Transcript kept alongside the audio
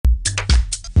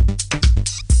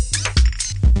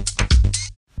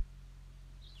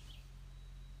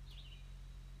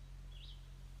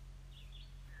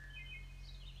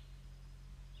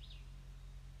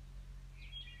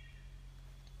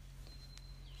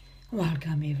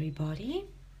Welcome everybody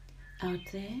out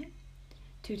there.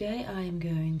 Today I am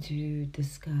going to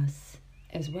discuss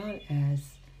as well as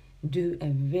do a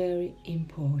very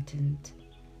important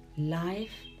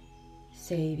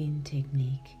life-saving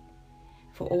technique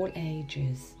for all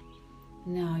ages.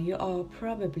 Now you are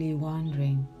probably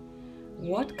wondering,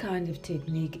 what kind of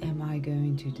technique am I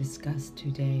going to discuss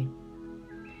today?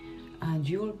 And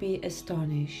you'll be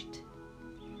astonished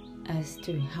as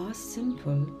to how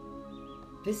simple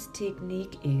this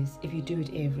technique is if you do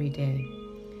it every day.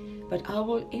 But I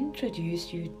will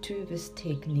introduce you to this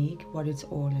technique, what it's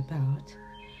all about.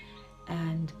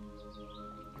 And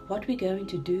what we're going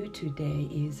to do today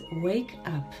is wake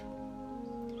up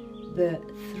the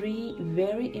 3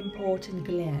 very important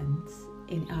glands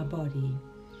in our body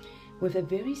with a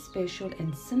very special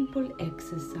and simple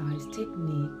exercise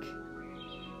technique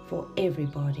for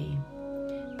everybody.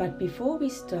 But before we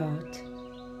start,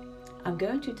 I'm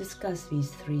going to discuss these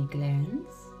 3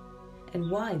 glands and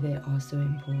why they are so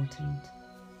important.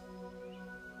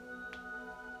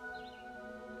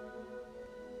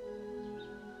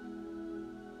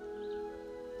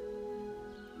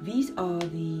 These are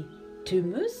the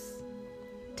Thymus,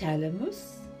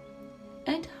 Thalamus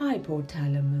and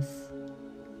Hypothalamus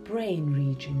brain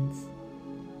regions.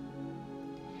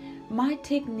 My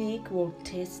technique will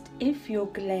test if your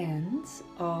glands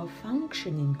are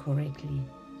functioning correctly.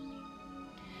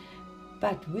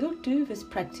 But we'll do this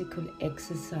practical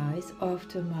exercise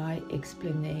after my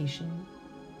explanation.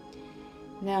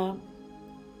 Now,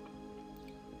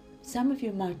 some of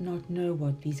you might not know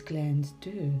what these glands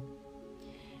do,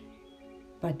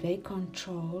 but they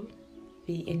control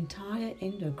the entire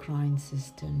endocrine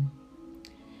system.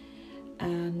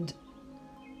 And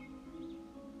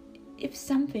if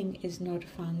something is not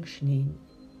functioning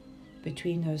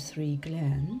between those 3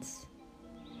 glands,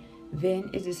 then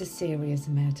it is a serious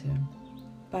matter.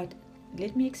 But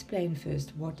let me explain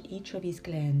first what each of these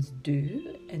glands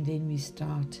do, and then we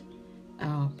start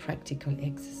our practical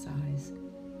exercise.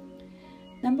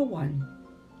 Number 1,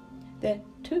 the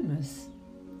thymus.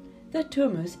 The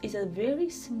thymus is a very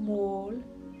small,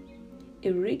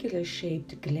 irregular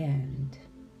shaped gland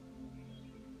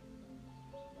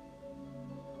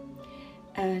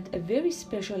and a very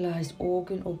specialized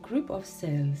organ or group of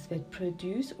cells that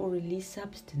produce or release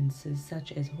substances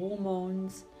such as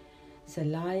hormones,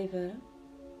 saliva,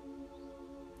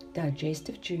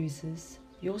 digestive juices,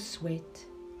 your sweat,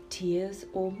 tears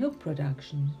or milk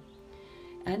production,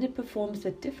 and it performs the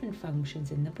different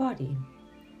functions in the body.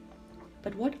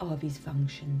 But what are these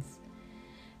functions?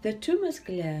 The thymus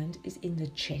gland is in the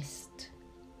chest,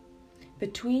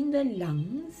 between the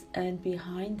lungs and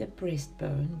behind the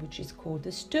breastbone, which is called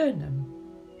the sternum.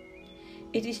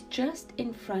 It is just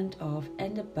in front of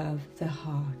and above the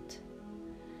heart.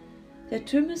 The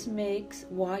thymus makes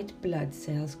white blood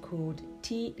cells called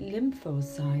T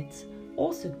lymphocytes,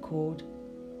 also called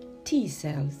T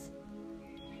cells.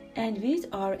 And these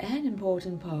are an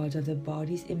important part of the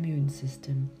body's immune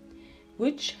system,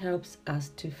 which helps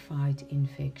us to fight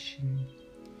infection.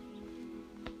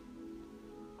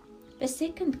 The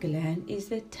second gland is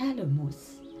the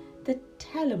thalamus. The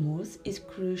thalamus is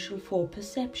crucial for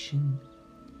perception,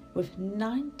 with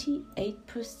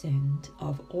 98%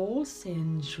 of all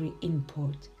sensory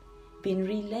input being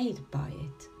relayed by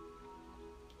it.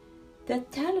 The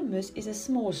thalamus is a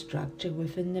small structure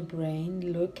within the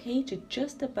brain located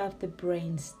just above the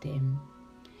brain stem,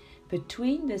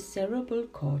 between the cerebral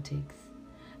cortex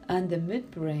and the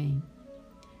midbrain,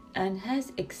 and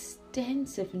has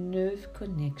extensive nerve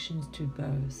connections to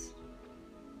both.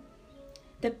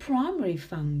 The primary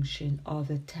function of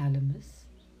the thalamus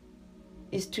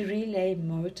is to relay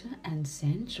motor and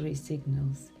sensory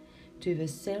signals to the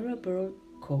cerebral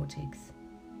cortex.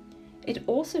 It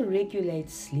also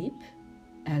regulates sleep,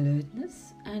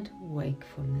 alertness, and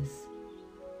wakefulness.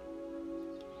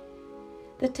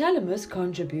 The thalamus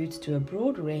contributes to a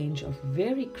broad range of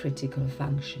very critical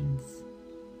functions.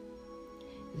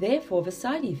 Therefore, the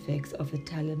side effects of the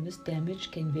thalamus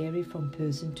damage can vary from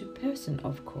person to person,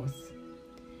 of course.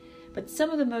 But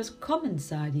some of the most common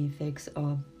side effects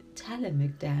of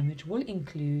thalamic damage will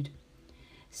include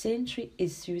sensory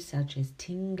issues such as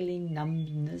tingling,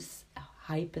 numbness,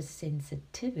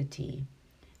 hypersensitivity,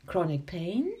 chronic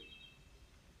pain,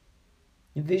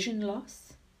 vision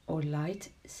loss or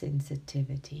light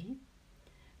sensitivity,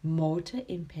 motor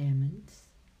impairments,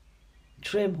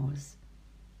 tremors,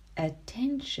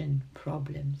 attention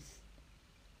problems,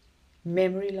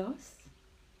 memory loss,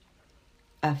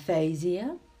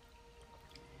 aphasia,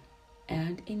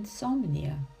 and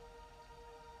insomnia.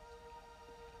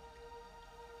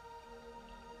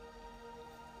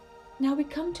 Now we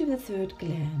come to the third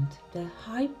gland, the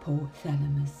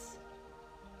hypothalamus.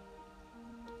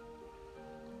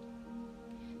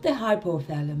 The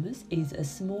hypothalamus is a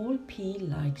small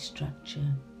pea-like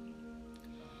structure,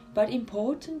 but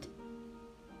important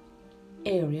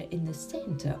area in the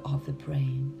center of the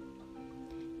brain.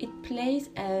 It plays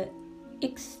an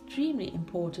extremely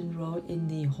important role in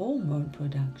the hormone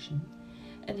production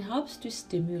and helps to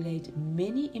stimulate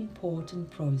many important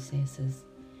processes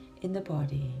in the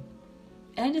body,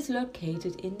 and is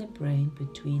located in the brain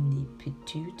between the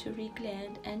pituitary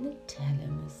gland and the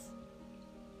thalamus.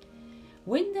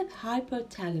 When the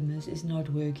hypothalamus is not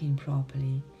working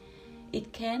properly,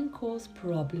 it can cause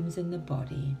problems in the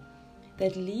body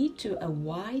that lead to a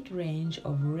wide range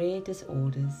of rare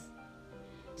disorders.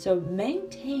 So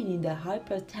maintaining the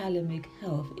hypothalamic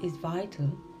health is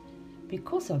vital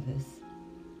because of this.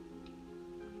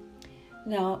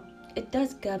 Now, it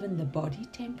does govern the body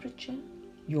temperature,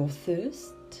 your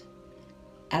thirst,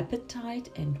 appetite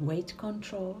and weight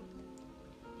control,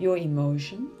 your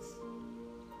emotions,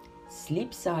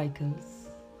 sleep cycles,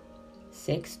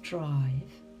 sex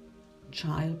drive,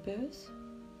 childbirth,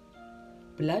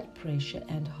 blood pressure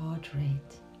and heart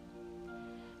rate,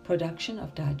 production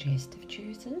of digestive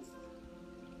juices,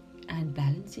 and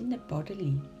balancing the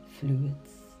bodily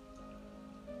fluids.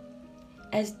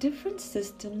 As different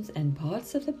systems and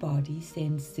parts of the body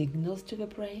send signals to the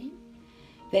brain,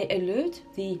 they alert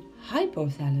the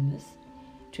hypothalamus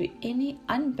to any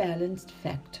unbalanced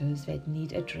factors that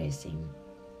need addressing.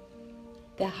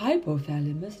 The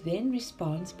hypothalamus then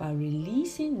responds by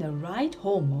releasing the right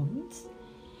hormones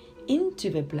into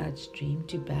the bloodstream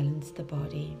to balance the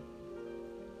body.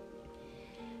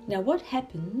 Now, what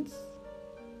happens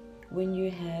when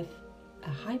you have a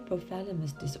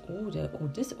hypothalamus disorder or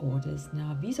disorders?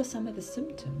 Now, these are some of the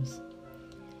symptoms.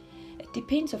 It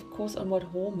depends, of course, on what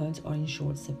hormones are in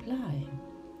short supply.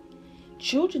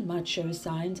 Children might show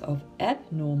signs of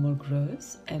abnormal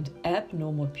growth and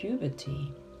abnormal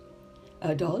puberty.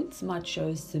 Adults might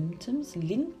show symptoms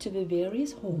linked to the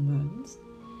various hormones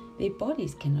their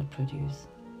bodies cannot produce.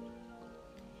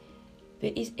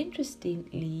 There is,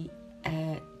 interestingly,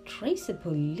 a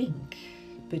traceable link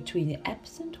between the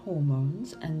absent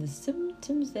hormones and the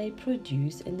symptoms they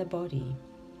produce in the body.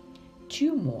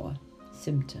 Two more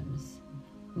symptoms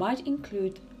might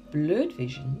include blurred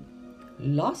vision,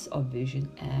 loss of vision,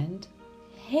 and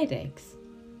headaches.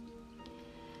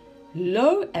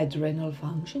 Low adrenal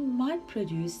function might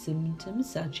produce symptoms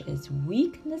such as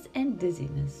weakness and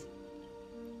dizziness.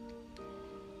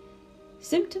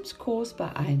 Symptoms caused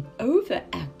by an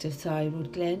overactive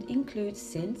thyroid gland include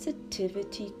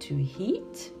sensitivity to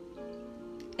heat,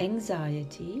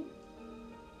 anxiety,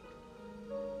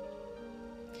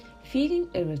 feeling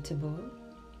irritable,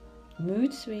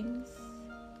 mood swings,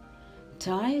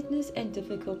 tiredness and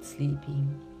difficult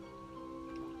sleeping,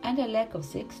 and a lack of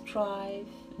sex drive,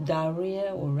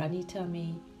 diarrhea or runny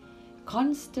tummy,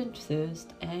 constant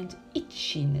thirst and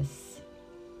itchiness.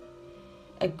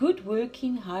 A good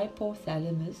working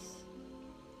hypothalamus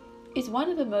is one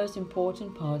of the most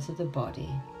important parts of the body,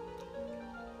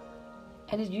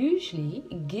 and it usually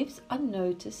gives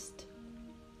unnoticed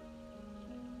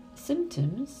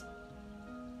symptoms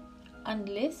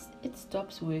unless it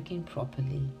stops working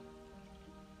properly.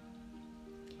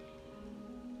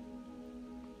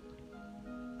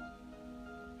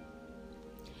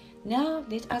 Now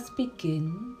let us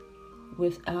begin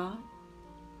with our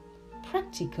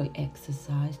practical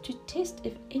exercise to test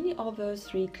if any of those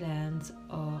three glands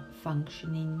are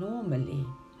functioning normally.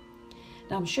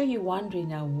 Now I'm sure you're wondering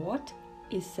now, what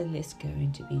is Celeste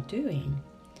going to be doing?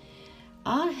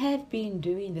 I have been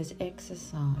doing this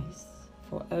exercise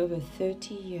for over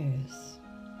 30 years,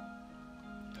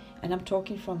 and I'm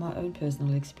talking from my own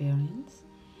personal experience.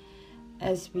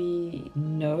 As we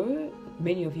know,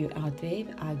 many of you out there,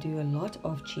 I do a lot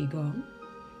of Qigong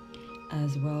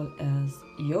as well as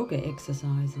yoga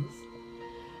exercises,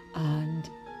 and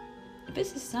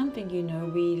this is something,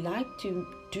 we like to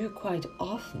do quite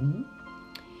often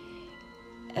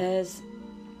as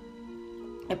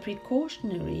a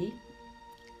precautionary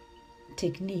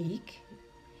technique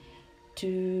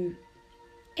to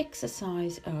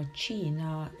exercise our Qi.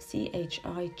 Now,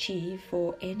 CHI, Qi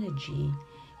for energy.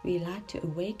 We like to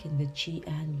awaken the Qi,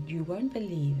 and you won't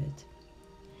believe it.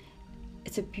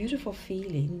 It's a beautiful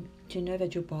feeling to know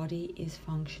that your body is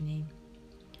functioning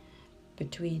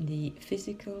between the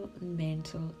physical,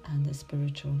 mental, and the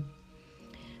spiritual.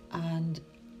 And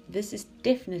this is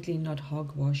definitely not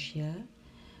hogwash here,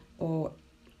 or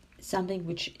something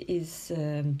which is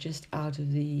just out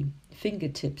of the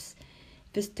fingertips.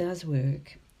 This does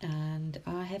work, and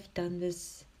I have done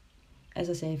this as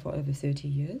I say, for over 30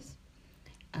 years.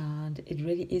 And it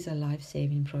really is a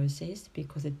life-saving process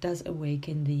because it does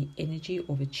awaken the energy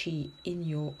or the chi in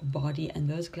your body, and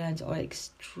those glands are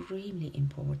extremely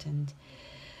important.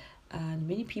 And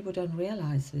many people don't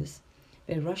realize this.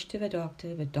 They rush to the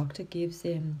doctor gives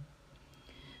them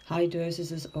high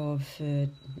doses of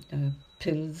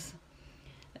pills,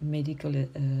 medical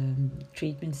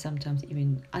treatments, sometimes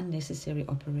even unnecessary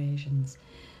operations.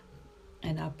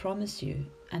 And I promise you,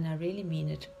 and I really mean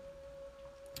it,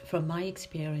 from my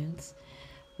experience,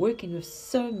 working with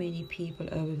so many people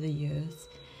over the years,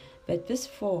 that this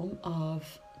form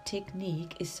of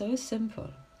technique is so simple,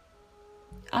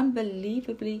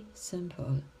 unbelievably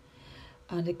simple,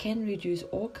 and it can reduce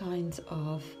all kinds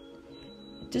of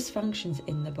dysfunctions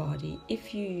in the body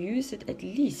if you use it at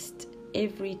least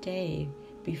every day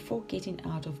before getting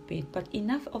out of bed. But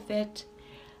enough of that.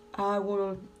 I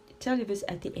will tell you this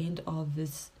at the end of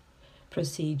this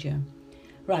procedure.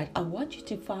 Right, I want you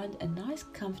to find a nice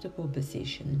comfortable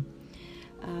position,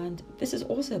 and this is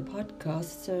also a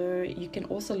podcast, so you can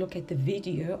also look at the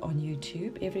video on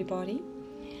YouTube, everybody,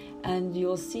 and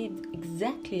you'll see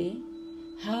exactly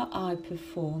how I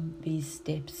perform these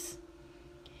steps.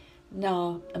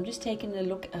 Now, I'm just taking a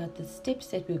look at the steps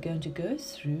that we're going to go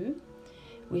through.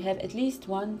 We have at least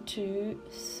 1, 2,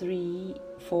 3,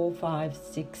 4, 5,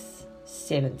 6,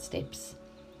 7 steps,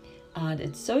 and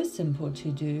it's so simple to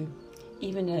do.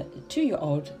 Even a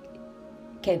 2-year-old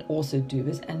can also do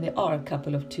this, and there are a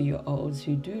couple of 2-year-olds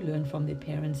who do learn from their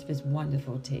parents this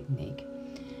wonderful technique.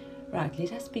 Right,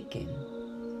 let us begin.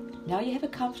 Now you have a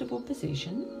comfortable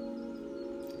position,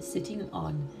 sitting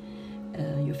on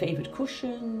your favorite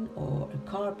cushion or a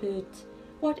carpet,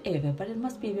 whatever, but it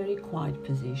must be a very quiet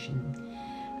position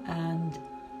and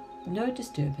no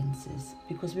disturbances,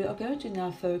 because we are going to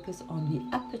now focus on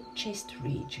the upper chest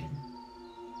region.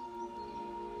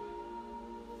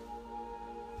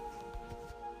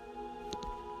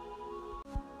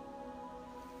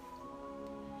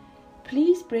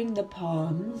 Please bring the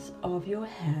palms of your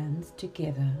hands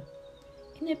together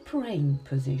in a praying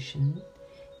position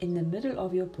in the middle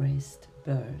of your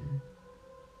breastbone.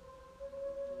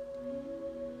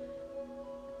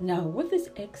 Now, with this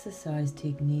exercise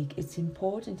technique, it's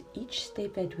important each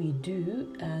step that we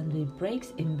do and the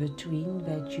breaks in between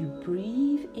that you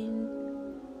breathe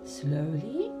in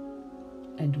slowly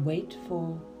and wait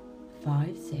for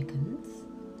 5 seconds,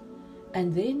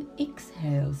 and then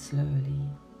exhale slowly.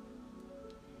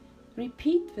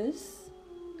 Repeat this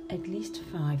at least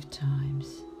 5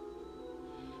 times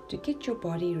to get your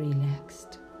body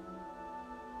relaxed.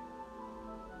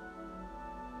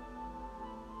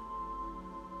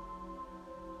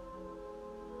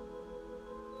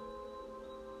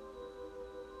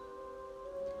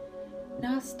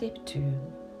 Now step 2.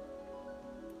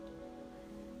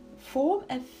 Form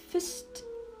a fist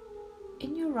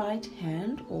in your right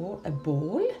hand or a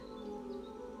ball,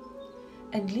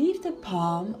 and leave the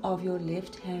palm of your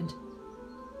left hand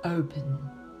open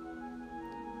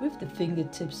with the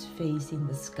fingertips facing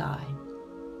the sky.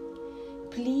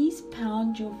 Please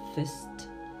pound your fist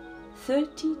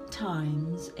 30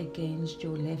 times against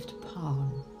your left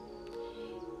palm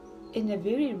in a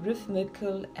very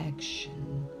rhythmical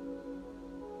action.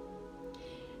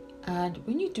 And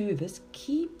when you do this,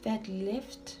 keep that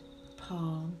left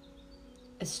palm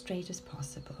as straight as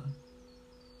possible.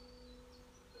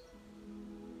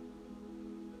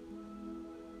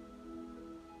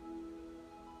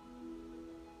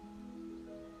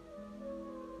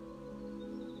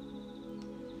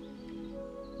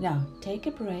 Now take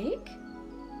a break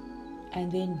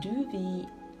and then do the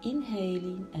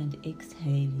inhaling and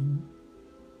exhaling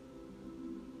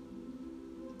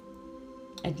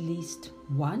at least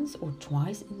once or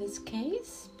twice in this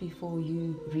case before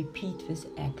you repeat this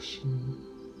action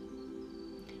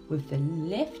with the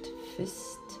left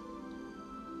fist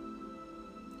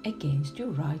against your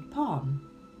right palm.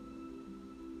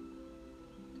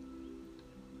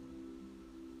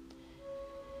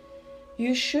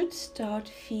 You should start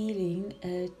feeling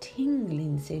a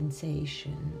tingling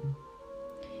sensation.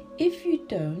 If you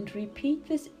don't, repeat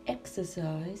this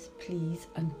exercise, please,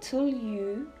 until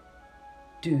you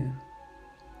do.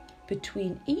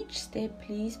 Between each step,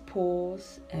 please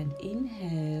pause and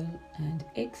inhale and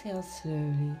exhale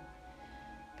slowly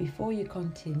before you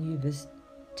continue this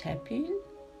tapping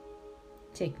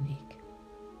technique.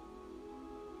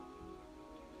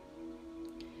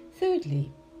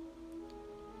 Thirdly,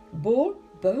 ball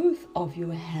both of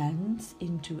your hands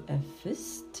into a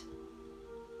fist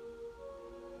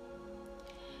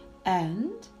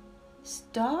and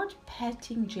start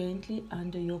patting gently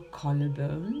under your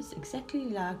collarbones, exactly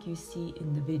like you see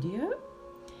in the video.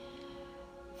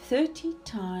 30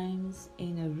 times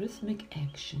in a rhythmic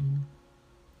action.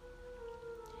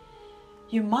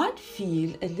 You might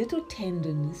feel a little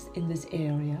tenderness in this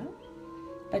area,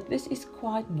 but this is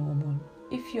quite normal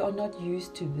if you are not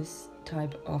used to this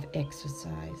type of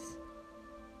exercise.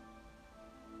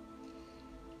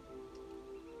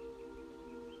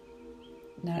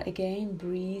 Now again,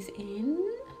 breathe in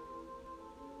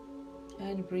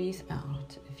and breathe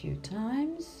out a few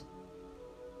times.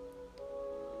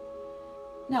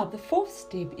 Now the fourth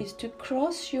step is to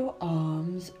cross your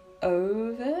arms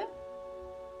over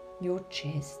your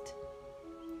chest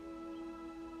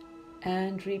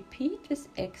and repeat this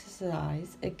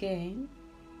exercise again,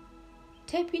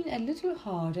 tapping a little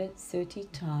harder 30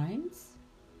 times,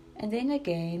 and then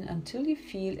again until you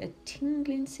feel a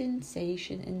tingling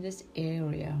sensation in this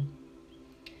area.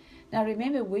 Now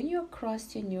remember, when you're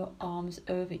crossing your arms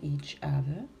over each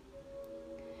other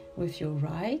with your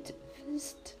right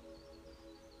fist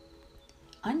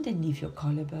underneath your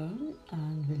collarbone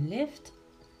and the left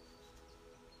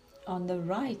on the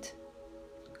right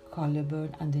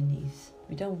collarbone underneath.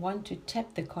 We don't want to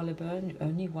tap the collarbone, we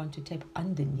only want to tap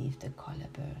underneath the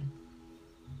collarbone.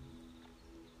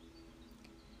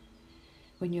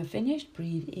 When you're finished,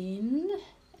 breathe in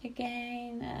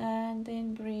again and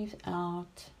then breathe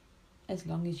out as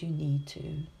long as you need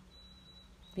to.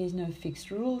 There's no fixed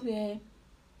rule there.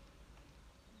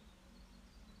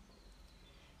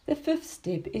 The fifth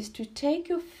step is to take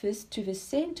your fist to the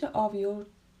center of your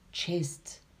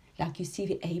chest, like you see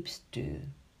the apes do.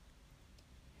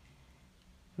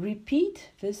 Repeat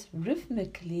this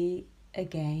rhythmically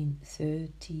again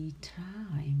 30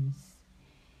 times.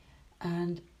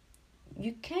 And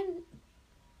you can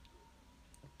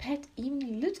pat even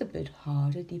a little bit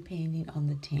harder depending on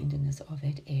the tenderness of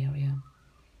that area.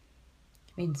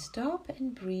 Then stop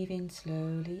and breathe in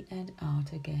slowly and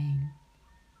out again.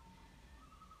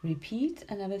 Repeat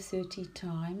another 30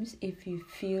 times if you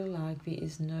feel like there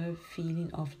is no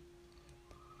feeling of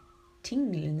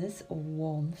tingliness or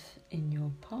warmth in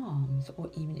your palms or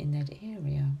even in that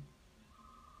area.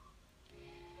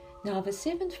 Now the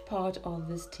seventh part of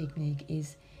this technique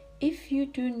is, if you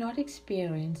do not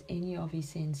experience any of these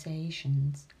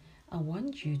sensations, I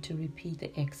want you to repeat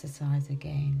the exercise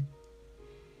again.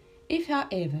 If,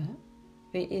 however,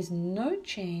 there is no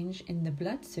change in the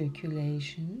blood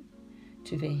circulation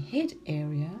to the head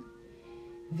area,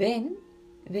 then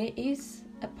there is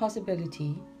a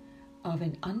possibility of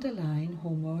an underlying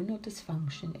hormonal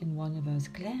dysfunction in one of those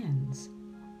glands.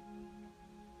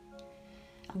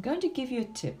 I'm going to give you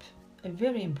a tip, a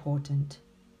very important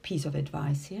piece of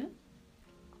advice here.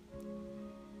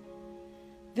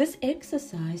 This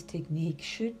exercise technique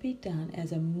should be done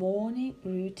as a morning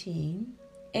routine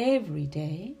every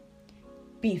day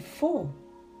before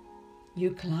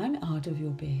you climb out of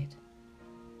your bed,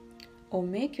 or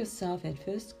make yourself that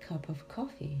first cup of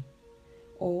coffee,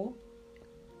 or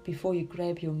before you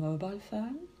grab your mobile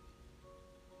phone,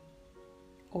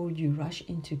 or you rush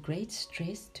into great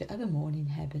stress to other morning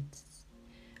habits.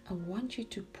 I want you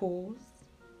to pause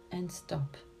and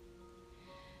stop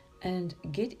and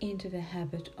get into the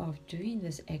habit of doing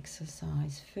this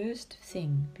exercise first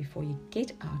thing before you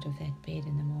get out of that bed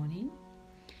in the morning.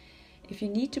 If you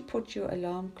need to put your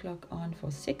alarm clock on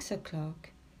for 6 o'clock,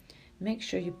 make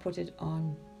sure you put it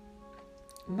on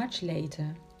much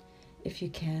later if you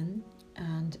can,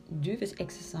 and do this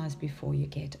exercise before you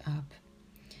get up.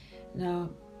 Now,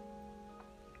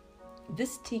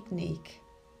 this technique,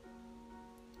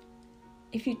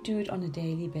 if you do it on a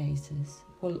daily basis,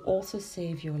 will also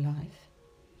save your life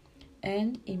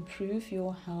and improve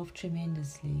your health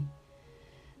tremendously.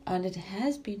 And it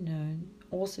has been known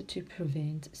also to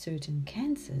prevent certain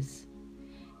cancers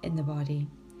in the body.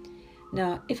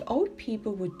 Now, if old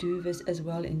people would do this as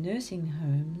well in nursing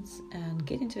homes and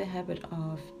get into the habit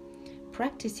of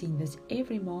practicing this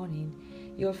every morning,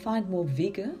 you'll find more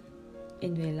vigor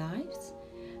in their lives,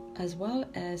 as well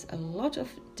as a lot of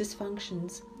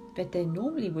dysfunctions that they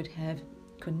normally would have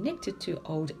connected to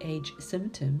old age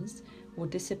symptoms will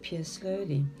disappear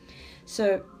slowly.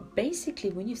 So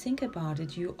basically, when you think about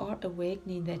it, you are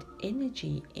awakening that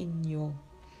energy in your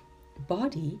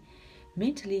body,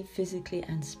 mentally, physically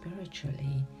and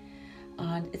spiritually.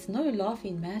 And it's no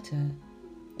laughing matter.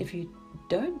 If you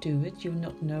don't do it, you'll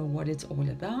not know what it's all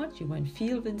about. You won't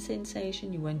feel the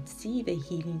sensation. You won't see the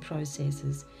healing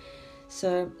processes.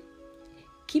 So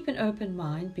keep an open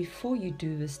mind before you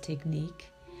do this technique,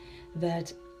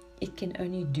 that it can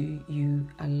only do you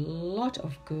a lot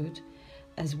of good,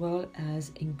 as well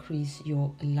as increase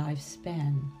your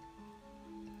lifespan.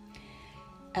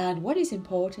 And what is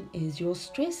important is your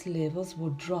stress levels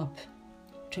will drop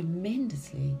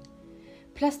tremendously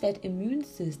Plus, that immune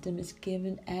system is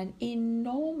given an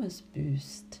enormous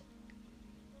boost.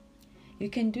 You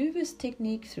can do this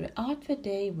technique throughout the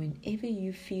day whenever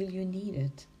you feel you need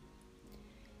it.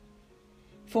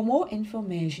 For more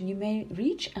information, you may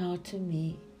reach out to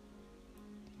me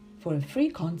for a free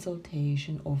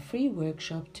consultation or free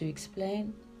workshop to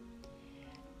explain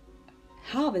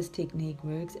how this technique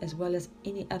works, as well as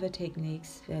any other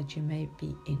techniques that you may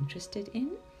be interested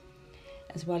in,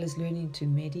 as well as learning to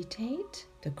meditate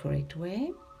the correct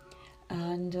way.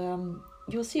 And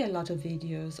you'll see a lot of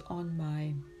videos on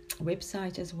my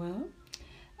website as well.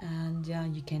 And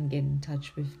you can get in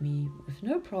touch with me with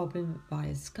no problem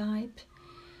via Skype.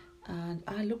 And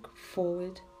I look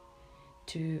forward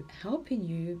to helping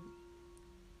you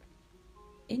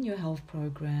in your health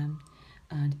program,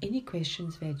 and any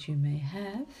questions that you may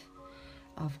have,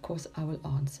 of course, I will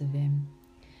answer them.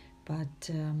 But,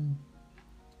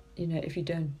 if you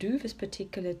don't do this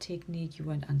particular technique, you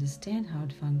won't understand how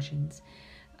it functions.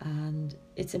 And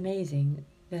it's amazing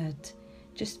that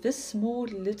just this small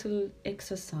little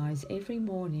exercise every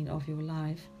morning of your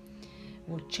life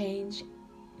will change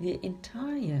the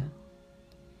entire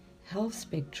health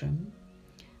spectrum.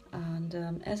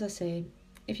 And as I say,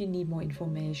 if you need more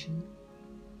information,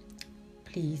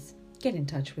 please get in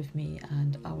touch with me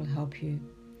and I will help you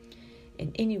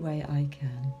in any way I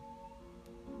can.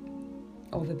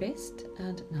 All the best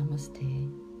and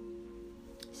namaste.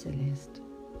 Celeste.